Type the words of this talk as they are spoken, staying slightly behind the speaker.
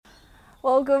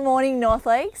Well, good morning, North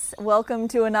Lakes. Welcome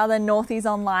to another Northies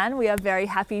Online. We are very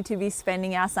happy to be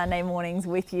spending our Sunday mornings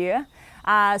with you.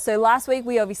 So last week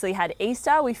we obviously had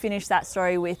Easter. We finished that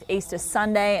story with Easter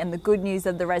Sunday and the good news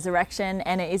of the resurrection.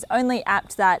 And it is only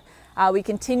apt that we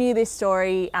continue this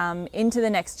story into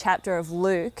the next chapter of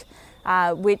Luke,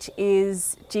 which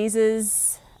is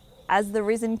Jesus as the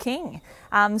risen King.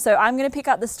 So I'm going to pick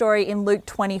up the story in Luke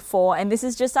 24, and this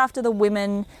is just after the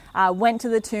women went to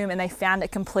the tomb and they found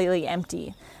it completely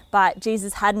empty. But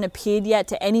Jesus hadn't appeared yet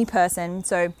to any person,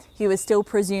 so he was still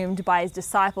presumed by his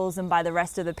disciples and by the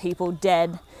rest of the people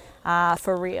dead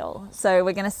for real. So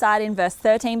we're going to start in verse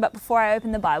 13, but before I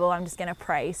open the Bible, I'm just going to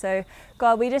pray. So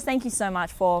God, we just thank you so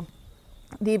much for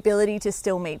the ability to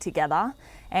still meet together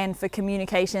and for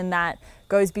communication that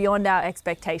goes beyond our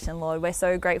expectation, Lord. We're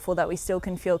so grateful that we still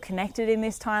can feel connected in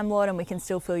this time, Lord, and we can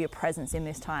still feel your presence in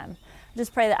this time. I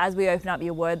just pray that as we open up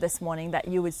your word this morning, that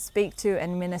you would speak to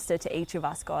and minister to each of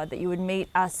us, God, that you would meet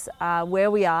us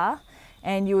where we are,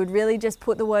 and you would really just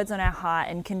put the words on our heart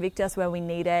and convict us where we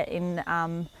need it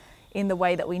in the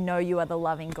way that we know you are the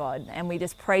loving God. And we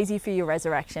just praise you for your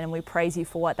resurrection, and we praise you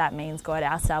for what that means, God,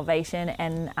 our salvation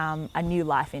and a new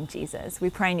life in Jesus. We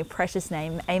pray in your precious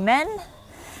name. Amen.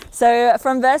 So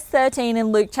from verse 13 in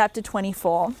Luke chapter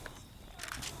 24,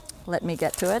 let me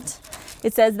get to it.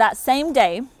 It says, that same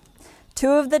day, 2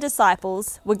 of the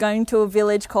disciples were going to a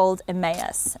village called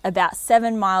Emmaus, about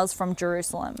 7 miles from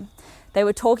Jerusalem. They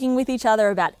were talking with each other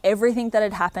about everything that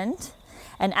had happened.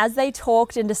 And as they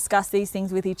talked and discussed these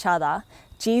things with each other,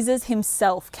 Jesus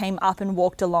himself came up and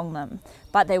walked along them,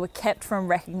 but they were kept from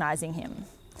recognizing him.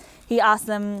 He asked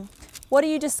them, "What are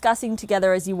you discussing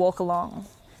together as you walk along?"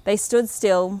 They stood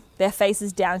still, their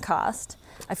faces downcast.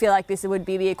 I feel like this would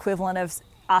be the equivalent of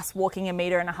us walking 1.5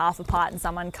 meters apart and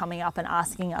someone coming up and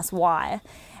asking us why.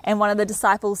 And one of the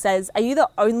disciples says, "Are you the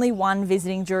only one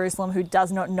visiting Jerusalem who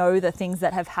does not know the things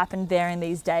that have happened there in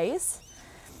these days?"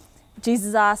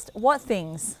 Jesus asked, "What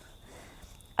things?"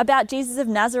 "About Jesus of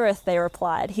Nazareth," they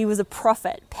replied. "He was a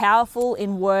prophet, powerful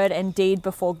in word and deed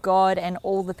before God and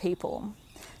all the people.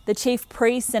 The chief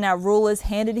priests and our rulers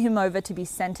handed him over to be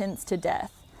sentenced to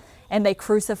death, and they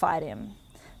crucified him.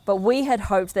 But we had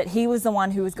hoped that he was the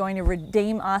one who was going to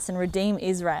redeem us and redeem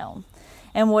Israel.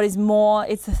 And what is more,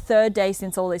 it's the 3rd day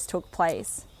since all this took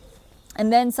place.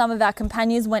 And then some of our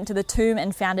companions went to the tomb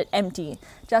and found it empty,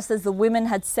 just as the women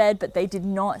had said, but they did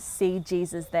not see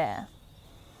Jesus there."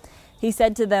 He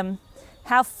said to them,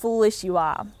 "How foolish you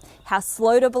are, how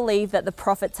slow to believe that the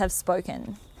prophets have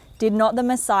spoken. Did not the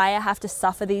Messiah have to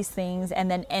suffer these things and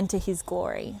then enter his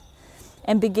glory?"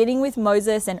 And beginning with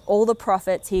Moses and all the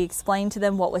prophets, he explained to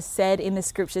them what was said in the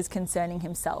scriptures concerning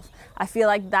himself. I feel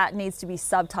like that needs to be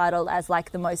subtitled as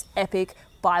like the most epic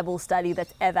Bible study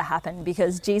that's ever happened,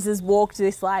 because Jesus walked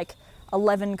this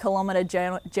 11-kilometer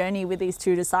journey with these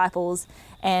 2 disciples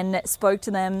and spoke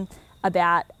to them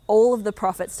about all of the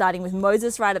prophets, starting with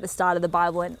Moses right at the start of the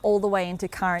Bible and all the way into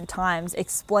current times,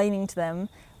 explaining to them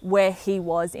where he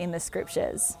was in the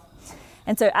scriptures.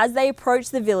 And so as they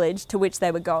approached the village to which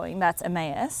they were going, that's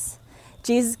Emmaus,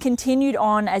 Jesus continued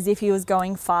on as if he was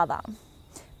going farther.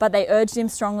 But they urged him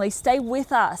strongly, "Stay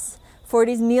with us, for it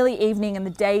is nearly evening and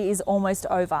the day is almost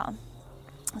over."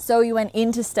 So he went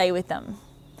in to stay with them.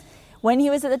 When he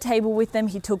was at the table with them,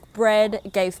 he took bread,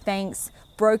 gave thanks,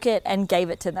 broke it, and gave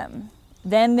it to them.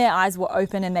 Then their eyes were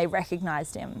open and they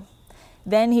recognized him.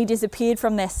 Then he disappeared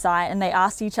from their sight, and they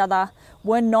asked each other,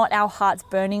 "Were not our hearts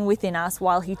burning within us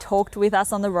while he talked with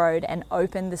us on the road and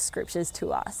opened the scriptures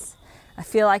to us?" I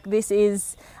feel like this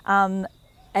is an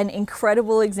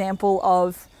incredible example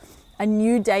of a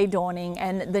new day dawning,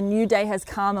 and the new day has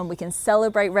come and we can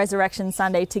celebrate Resurrection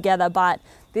Sunday together, but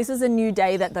this was a new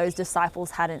day that those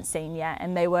disciples hadn't seen yet,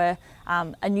 and they were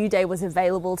a new day was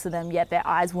available to them, yet their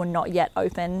eyes were not yet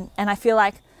open. And I feel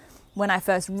like when I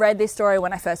first read this story,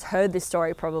 when I first heard this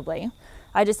story probably,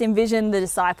 I just envisioned the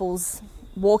disciples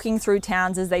walking through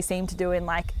towns as they seem to do in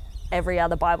every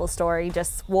other Bible story,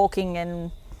 just walking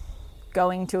and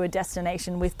going to a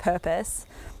destination with purpose.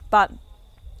 But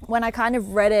when I kind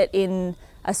of read it in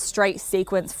a straight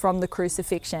sequence from the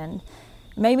crucifixion,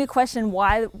 it made me question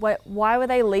why were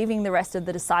they leaving the rest of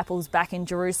the disciples back in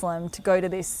Jerusalem to go to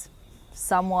this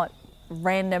somewhat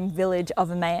random village of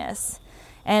Emmaus?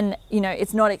 And,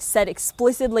 it's not said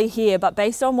explicitly here, but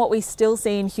based on what we still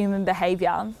see in human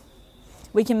behavior,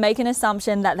 we can make an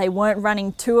assumption that they weren't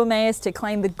running to Emmaus to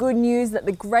claim the good news that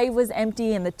the grave was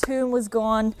empty and the tomb was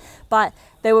gone, but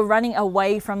they were running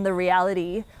away from the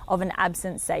reality of an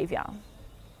absent Savior.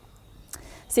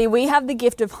 See, we have the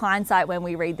gift of hindsight when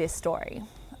we read this story,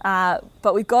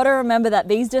 but we've got to remember that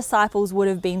these disciples would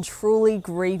have been truly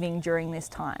grieving during this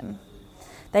time.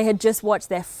 They had just watched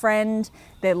their friend,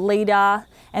 their leader,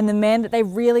 and the man that they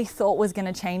really thought was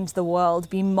going to change the world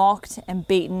be mocked and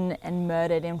beaten and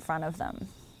murdered in front of them.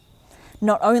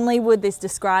 Not only would this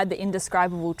describe the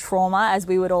indescribable trauma, as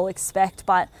we would all expect,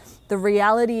 but the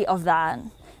reality of that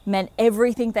meant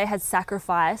everything they had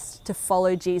sacrificed to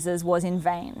follow Jesus was in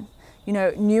vain. You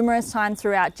know, numerous times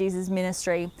throughout Jesus'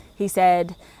 ministry, he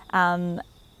said,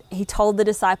 he told the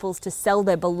disciples to sell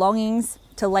their belongings,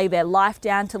 to lay their life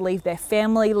down, to leave their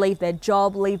family, leave their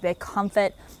job, leave their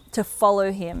comfort, to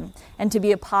follow him and to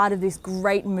be a part of this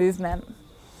great movement.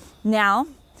 Now,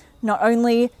 not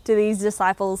only do these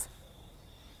disciples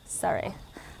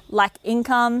lack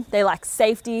income, they lack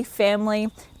safety,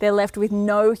 family, they're left with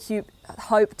no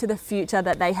hope to the future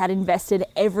that they had invested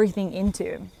everything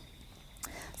into.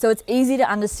 So it's easy to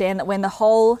understand that when the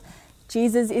whole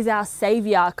Jesus is our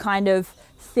savior kind of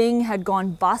thing had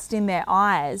gone bust in their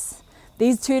eyes,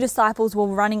 these two disciples were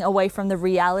running away from the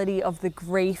reality of the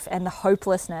grief and the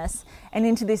hopelessness and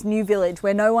into this new village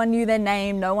where no one knew their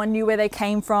name, no one knew where they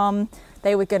came from.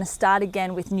 They were going to start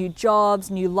again with new jobs,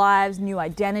 new lives, new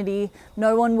identity.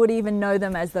 No one would even know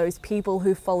them as those people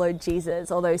who followed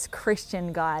Jesus or those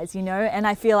Christian guys, you know? And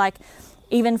I feel like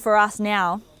even for us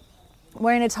now,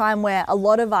 we're in a time where a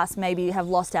lot of us maybe have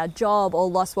lost our job or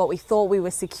lost what we thought we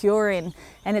were secure in.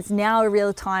 And it's now a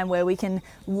real time where we can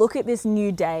look at this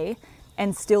new day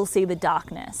and still see the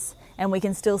darkness. And we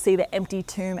can still see the empty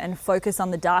tomb and focus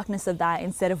on the darkness of that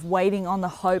instead of waiting on the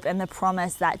hope and the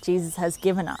promise that Jesus has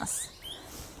given us.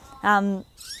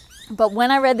 But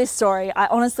when I read this story, I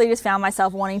honestly just found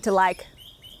myself wanting to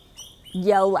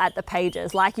yell at the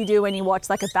pages like you do when you watch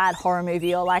like a bad horror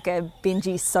movie or like a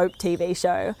bingy soap TV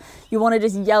show. You want to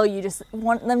just yell, you just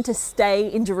want them to stay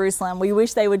in Jerusalem. We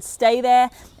wish they would stay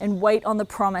there and wait on the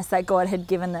promise that God had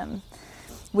given them.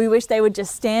 We wish they would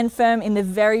just stand firm in the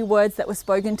very words that were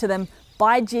spoken to them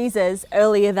by Jesus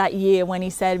earlier that year when he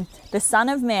said, "The Son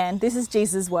of Man," this is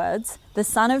Jesus' words, "the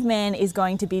Son of Man is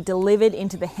going to be delivered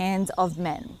into the hands of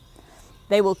men.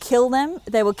 They will kill him,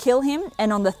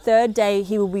 and on the third day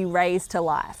he will be raised to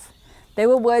life." They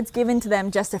were words given to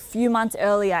them just a few months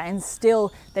earlier, and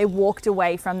still they walked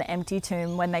away from the empty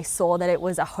tomb when they saw that it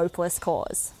was a hopeless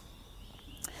cause.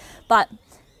 But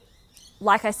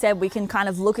like I said, we can kind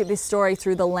of look at this story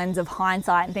through the lens of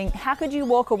hindsight and think, how could you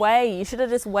walk away? You should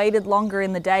have just waited longer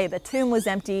in the day. The tomb was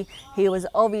empty. He was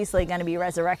obviously going to be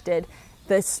resurrected.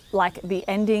 The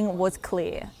ending was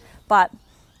clear. But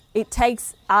it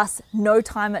takes us no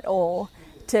time at all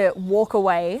to walk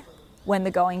away when the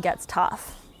going gets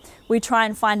tough. We try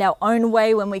and find our own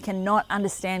way when we cannot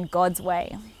understand God's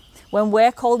way. When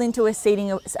we're called into a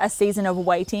season of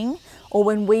waiting, or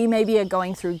when we maybe are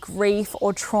going through grief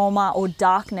or trauma or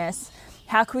darkness,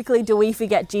 how quickly do we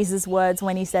forget Jesus' words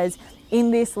when he says,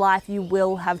 "In this life you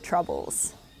will have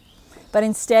troubles." But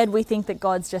instead we think that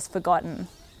God's just forgotten.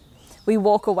 We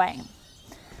walk away.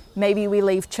 Maybe we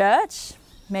leave church.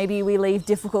 Maybe we leave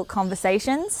difficult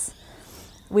conversations.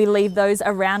 We leave those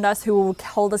around us who will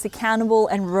hold us accountable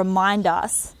and remind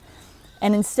us.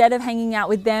 And instead of hanging out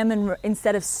with them and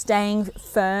instead of staying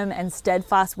firm and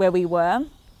steadfast where we were,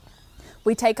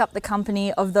 we take up the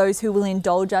company of those who will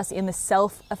indulge us in the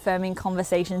self-affirming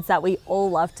conversations that we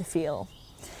all love to feel.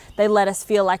 They let us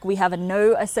feel like we have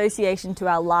no association to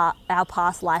our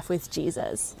past life with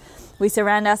Jesus. We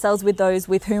surround ourselves with those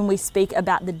with whom we speak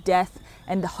about the death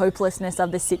and the hopelessness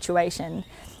of the situation,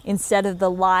 instead of the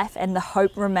life and the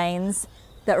hope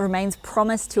that remains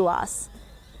promised to us,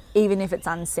 even if it's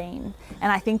unseen.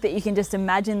 And I think that you can just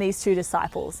imagine these two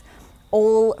disciples.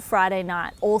 All Friday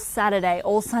night, all Saturday,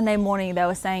 all Sunday morning, they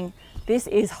were saying, "This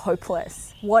is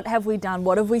hopeless. What have we done?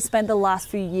 What have we spent the last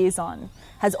few years on?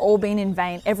 Has all been in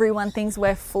vain. Everyone thinks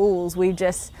we're fools. We've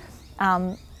just,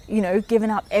 given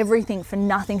up everything for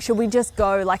nothing. Should we just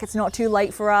go? Like, it's not too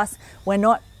late for us. We're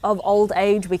not of old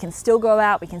age. We can still go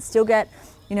out. We can still get,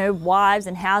 wives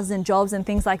and houses and jobs and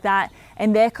things like that."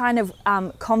 And their kind of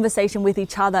conversation with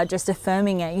each other, just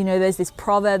affirming it. There's this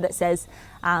proverb that says,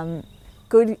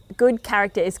 good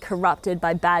character is corrupted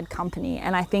by bad company.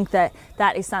 And I think that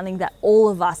is something that all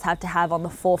of us have to have on the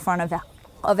forefront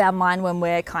of our mind when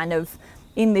we're kind of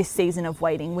in this season of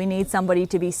waiting. We need somebody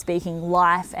to be speaking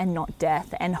life and not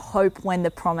death, and hope when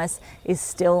the promise is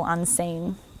still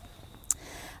unseen.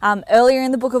 Earlier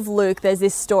in the book of Luke, there's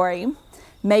this story.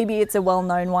 Maybe it's a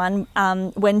well-known one.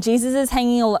 When Jesus is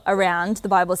hanging around, the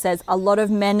Bible says, a lot of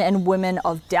men and women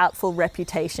of doubtful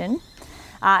reputation.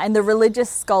 And the religious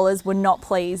scholars were not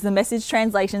pleased. The Message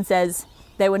translation says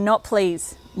they were not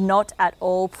pleased, not at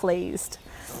all pleased.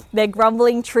 Their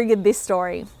grumbling triggered this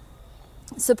story.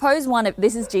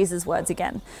 This is Jesus' words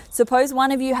again. Suppose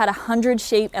one of you had 100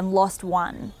 sheep and lost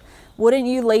one. Wouldn't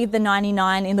you leave the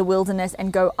 99 in the wilderness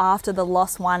and go after the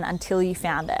lost one until you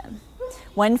found it?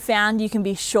 When found, you can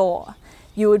be sure.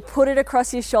 You would put it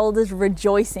across your shoulders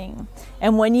rejoicing.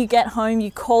 And when you get home, you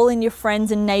call in your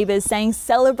friends and neighbors saying,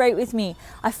 celebrate with me.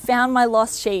 I found my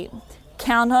lost sheep.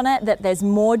 Count on it that there's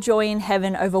more joy in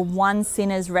heaven over one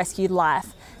sinner's rescued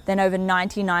life than over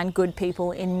 99 good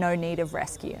people in no need of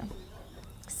rescue.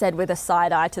 Said with a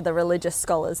side eye to the religious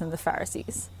scholars and the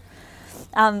Pharisees.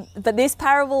 But this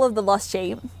parable of the lost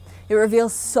sheep, it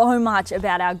reveals so much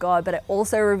about our God, but it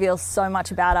also reveals so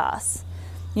much about us.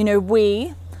 You know,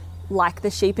 we, like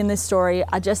the sheep in this story,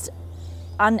 are just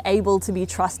unable to be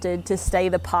trusted to stay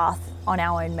the path on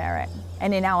our own merit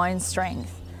and in our own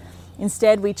strength.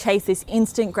 Instead, we chase this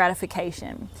instant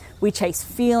gratification. We chase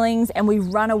feelings and we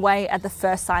run away at the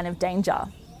first sign of danger.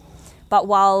 But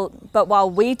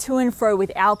while we to and fro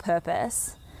with our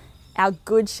purpose, our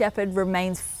good shepherd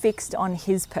remains fixed on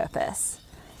his purpose.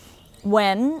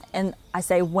 When, and I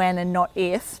say when and not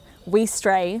if, we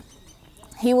stray,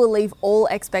 he will leave all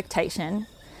expectation,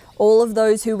 all of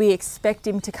those who we expect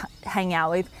him to hang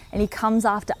out with, and he comes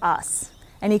after us,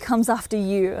 and he comes after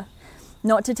you,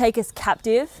 not to take us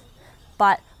captive,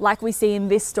 but like we see in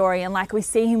this story and like we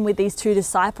see him with these two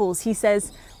disciples, he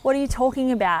says, what are you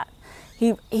talking about?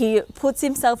 He puts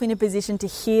himself in a position to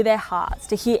hear their hearts,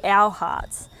 to hear our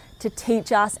hearts, to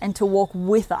teach us and to walk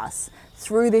with us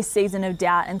through this season of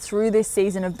doubt and through this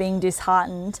season of being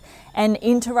disheartened, and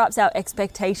interrupts our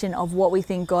expectation of what we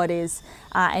think God is,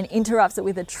 and interrupts it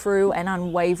with a true and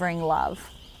unwavering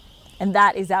love. And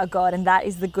that is our God, and that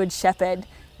is the good shepherd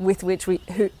with which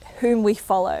whom we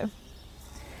follow.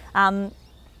 And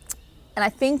I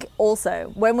think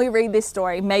also when we read this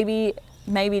story, maybe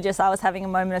just I was having a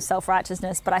moment of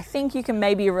self-righteousness, but I think you can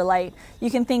maybe relate. You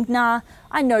can think, nah,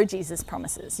 I know Jesus'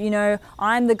 promises. You know,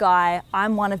 I'm the guy,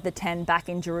 I'm one of the 10 back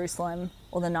in Jerusalem,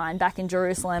 or the 9 back in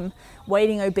Jerusalem,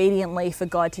 waiting obediently for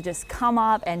God to just come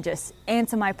up and just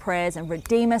answer my prayers and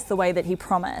redeem us the way that he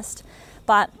promised.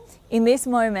 But in this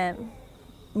moment,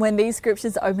 when these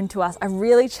scriptures are open to us, I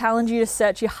really challenge you to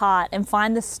search your heart and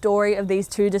find the story of these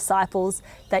two disciples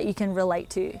that you can relate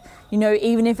to. You know,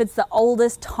 even if it's the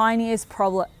oldest, tiniest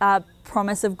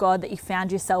promise of God that you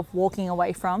found yourself walking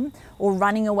away from or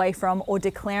running away from or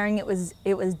declaring it was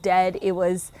dead, it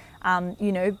was,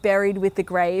 buried with the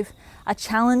grave, I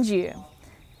challenge you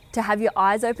to have your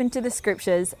eyes open to the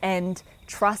scriptures and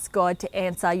trust God to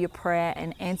answer your prayer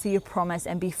and answer your promise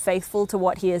and be faithful to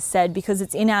what he has said, because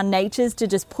it's in our natures to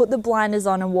just put the blinders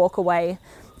on and walk away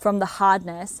from the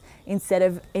hardness instead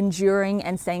of enduring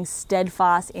and staying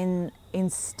steadfast in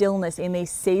stillness in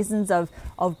these seasons of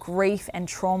grief and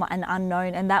trauma and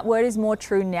unknown. And that word is more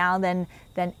true now than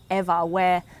ever,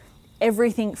 where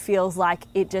everything feels like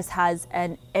it just has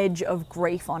an edge of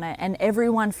grief on it, and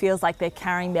everyone feels like they're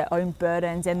carrying their own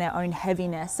burdens and their own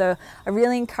heaviness. So I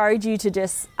really encourage you to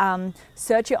just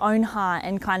search your own heart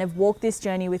and kind of walk this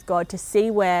journey with God to see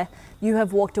where you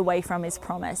have walked away from his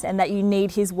promise, and that you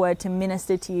need his word to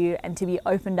minister to you and to be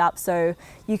opened up so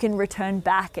you can return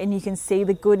back and you can see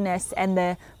the goodness and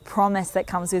the promise that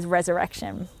comes with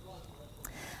resurrection.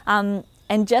 And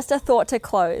just a thought to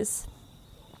close.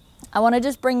 I want to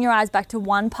just bring your eyes back to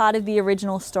one part of the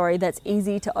original story that's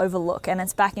easy to overlook, and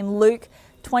it's back in Luke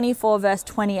 24 verse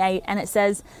 28, and it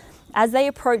says, as they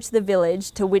approached the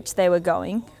village to which they were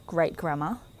going, great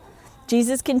grammar,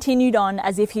 Jesus continued on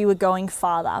as if he were going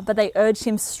farther, but they urged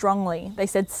him strongly. They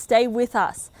said, stay with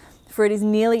us, for it is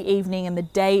nearly evening and the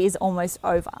day is almost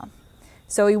over.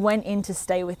 So he went in to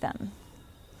stay with them.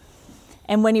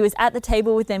 And when he was at the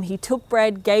table with them, he took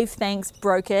bread, gave thanks,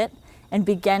 broke it, and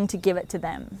began to give it to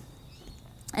them.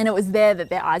 And it was there that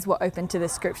their eyes were open to the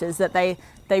scriptures, that they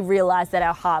realized that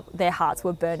their hearts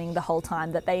were burning the whole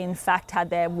time, that they in fact had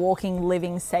their walking,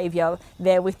 living Savior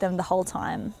there with them the whole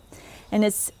time. And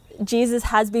Jesus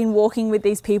has been walking with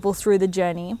these people through the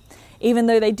journey, even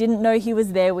though they didn't know he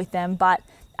was there with them. But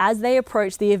as they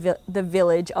approached the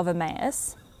village of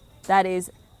Emmaus, that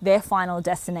is their final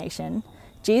destination,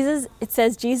 it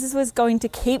says Jesus was going to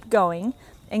keep going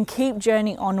and keep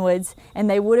journeying onwards, and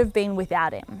they would have been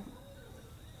without him.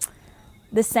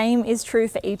 The same is true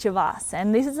for each of us.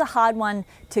 And this is a hard one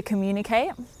to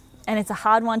communicate, and it's a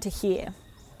hard one to hear.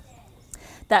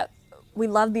 That we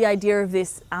love the idea of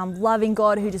this loving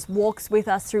God who just walks with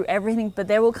us through everything, but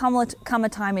there will come a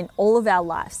time in all of our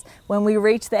lives when we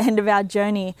reach the end of our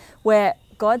journey where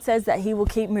God says that he will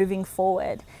keep moving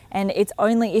forward. And it's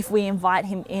only if we invite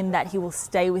him in that he will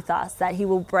stay with us, that he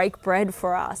will break bread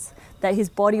for us, that his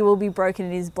body will be broken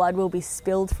and his blood will be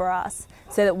spilled for us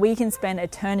so that we can spend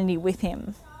eternity with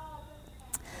him.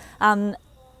 And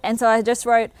so I just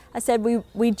wrote, I said,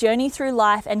 we journey through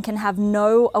life and can have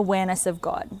no awareness of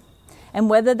God. And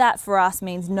whether that for us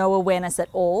means no awareness at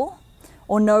all,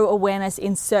 or no awareness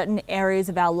in certain areas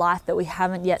of our life that we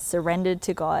haven't yet surrendered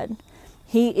to God,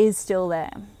 he is still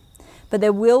there. But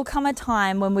there will come a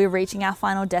time when we're reaching our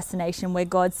final destination where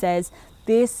God says,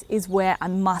 this is where I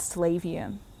must leave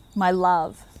you, my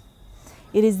love.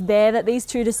 It is there that these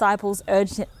two disciples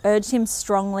urged him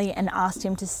strongly and asked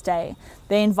him to stay.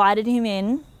 They invited him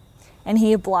in and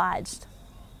he obliged.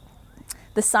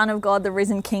 The Son of God, the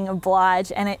risen King,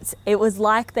 obliged, and it was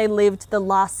like they lived the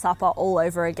Last Supper all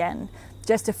over again.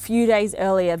 Just a few days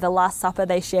earlier, the Last Supper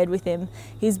they shared with him,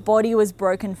 his body was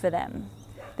broken for them.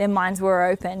 Their minds were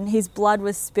open. His blood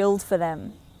was spilled for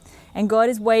them. And God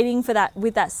is waiting for that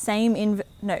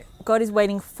God is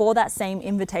waiting for that same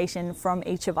invitation from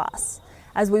each of us.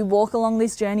 As we walk along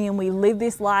this journey and we live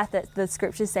this life that the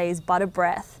scriptures say is but a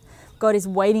breath, God is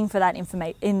waiting for that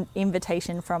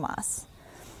invitation from us.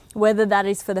 Whether that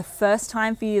is for the first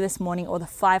time for you this morning or the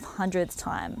 500th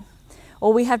time.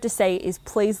 All we have to say is,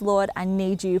 please, Lord, I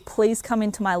need you. Please come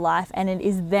into my life. And it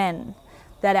is then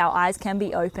that our eyes can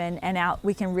be open and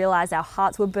we can realize our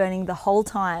hearts were burning the whole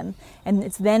time. And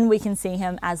it's then we can see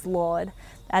him as Lord,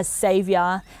 as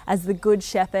Savior, as the Good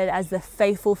Shepherd, as the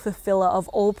faithful fulfiller of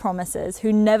all promises,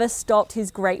 who never stopped his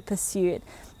great pursuit,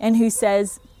 and who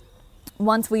says,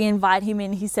 once we invite him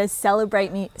in, he says,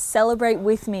 celebrate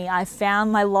with me. I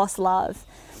found my lost love.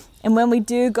 And when we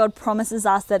do, God promises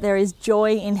us that there is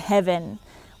joy in heaven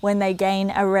when they gain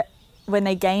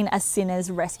a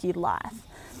sinner's rescued life.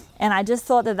 And I just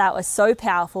thought that was so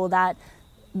powerful, that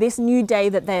this new day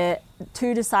that the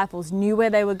two disciples knew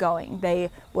where they were going. They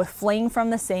were fleeing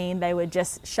from the scene. They were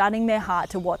just shutting their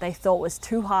heart to what they thought was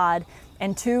too hard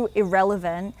and too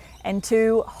irrelevant and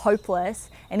too hopeless,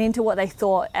 and into what they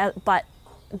thought, but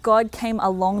God came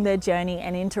along their journey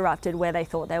and interrupted where they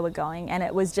thought they were going. And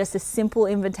it was just a simple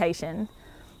invitation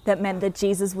that meant that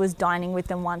Jesus was dining with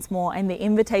them once more, and the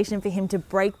invitation for him to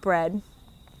break bread,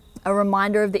 a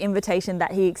reminder of the invitation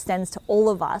that he extends to all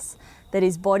of us, that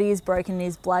his body is broken and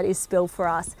his blood is spilled for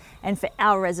us, and for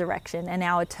our resurrection and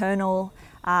our eternal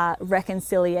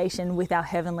reconciliation with our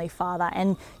Heavenly Father.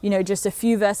 And, just a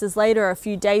few verses later, a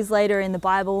few days later in the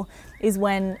Bible is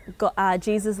when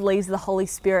Jesus leaves the Holy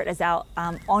Spirit as our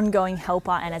ongoing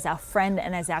helper and as our friend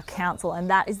and as our counsel. And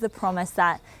that is the promise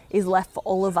that is left for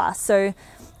all of us. So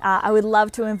I would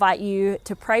love to invite you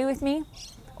to pray with me,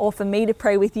 or for me to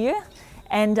pray with you.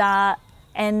 And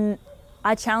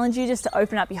I challenge you just to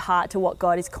open up your heart to what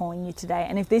God is calling you today.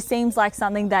 And if this seems like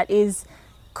something that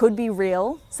could be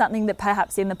real, something that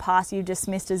perhaps in the past you've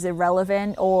dismissed as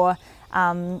irrelevant or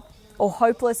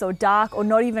hopeless or dark or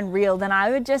not even real, then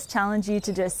I would just challenge you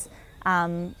to just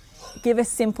give a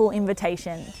simple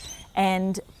invitation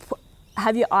and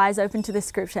have your eyes open to the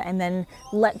scripture, and then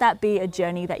let that be a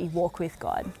journey that you walk with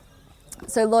God.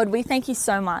 So Lord, we thank you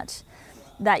so much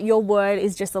that your word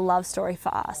is just a love story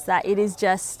for us, that it is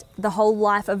just the whole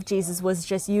life of Jesus was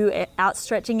just you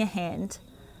outstretching a hand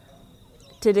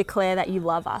to declare that you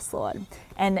love us, Lord.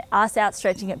 And us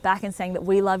outstretching it back and saying that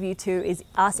we love you too is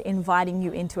us inviting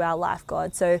you into our life,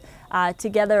 God. So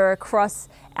together across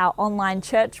our online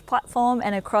church platform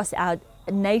and across our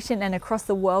nation and across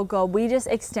the world, God, we just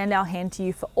extend our hand to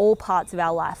you for all parts of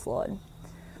our life, Lord.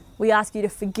 We ask you to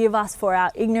forgive us for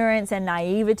our ignorance and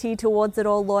naivety towards it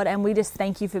all, Lord. And we just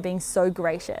thank you for being so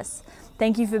gracious.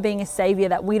 Thank you for being a savior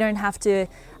that we don't have to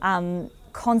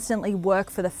constantly work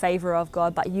for the favor of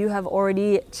God, but you have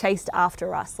already chased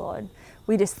after us, Lord.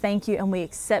 We just thank you, and we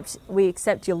accept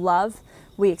your love.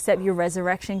 We accept your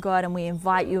resurrection, God, and we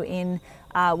invite you in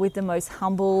with the most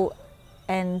humble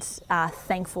and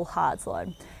thankful hearts,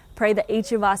 Lord. Pray that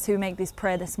each of us who make this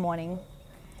prayer this morning,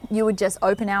 you would just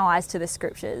open our eyes to the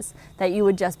scriptures, that you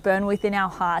would just burn within our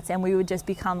hearts, and we would just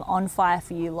become on fire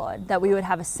for you, Lord, that we would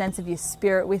have a sense of your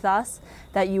spirit with us,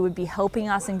 that you would be helping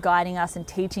us and guiding us and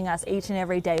teaching us each and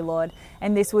every day, Lord.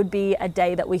 And this would be a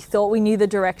day that we thought we knew the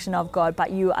direction of, God, but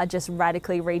you are just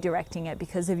radically redirecting it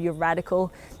because of your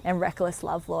radical and reckless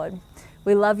love, Lord.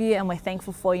 We love you and we're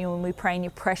thankful for you, and we pray in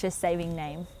your precious saving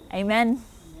name. Amen.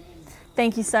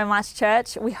 Thank you so much,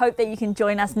 church. We hope that you can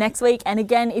join us next week. And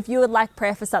again, if you would like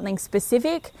prayer for something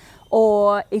specific,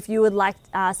 or if you would like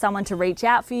someone to reach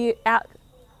out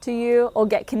to you or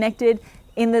get connected,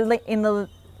 in the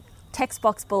text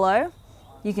box below,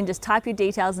 you can just type your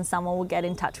details and someone will get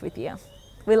in touch with you.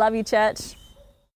 We love you, church.